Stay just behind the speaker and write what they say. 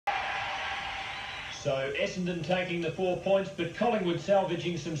So Essendon taking the 4 points, but Collingwood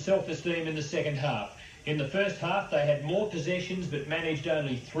salvaging some self-esteem in the second half. In the first half, they had more possessions but managed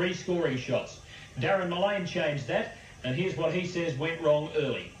only 3 scoring shots. Darren Millane changed that, and here's what he says went wrong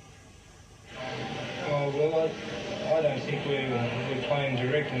early. Oh, well, I don't think we're playing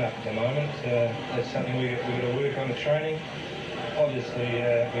direct enough at the moment. That's something we've got to work on the training. Obviously,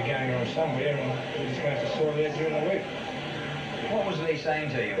 we're going wrong somewhere, and we're just going to have to sort it out during the week. What was Lee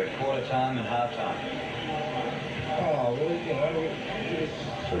saying to you at quarter time and half time? Oh, well, you know, he was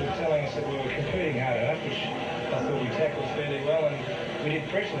sort of telling us that we were competing hard enough, which I thought we tackled fairly well, and we did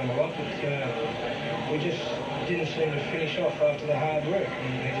pressure them a lot, but we just didn't seem to finish off after the hard work,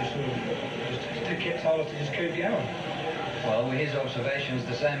 and he just sort of kept told us to just keep going. Well, his observation's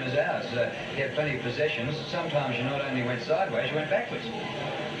the same as ours. He had plenty of possessions. Sometimes you not only went sideways, you went backwards.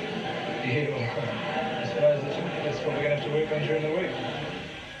 Yeah, well, I suppose that's what we're going to have to work on during the week.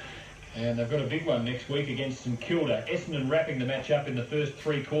 And they've got a big one next week against St Kilda. Essendon wrapping the match up in the first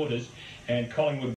 3 quarters, and Collingwood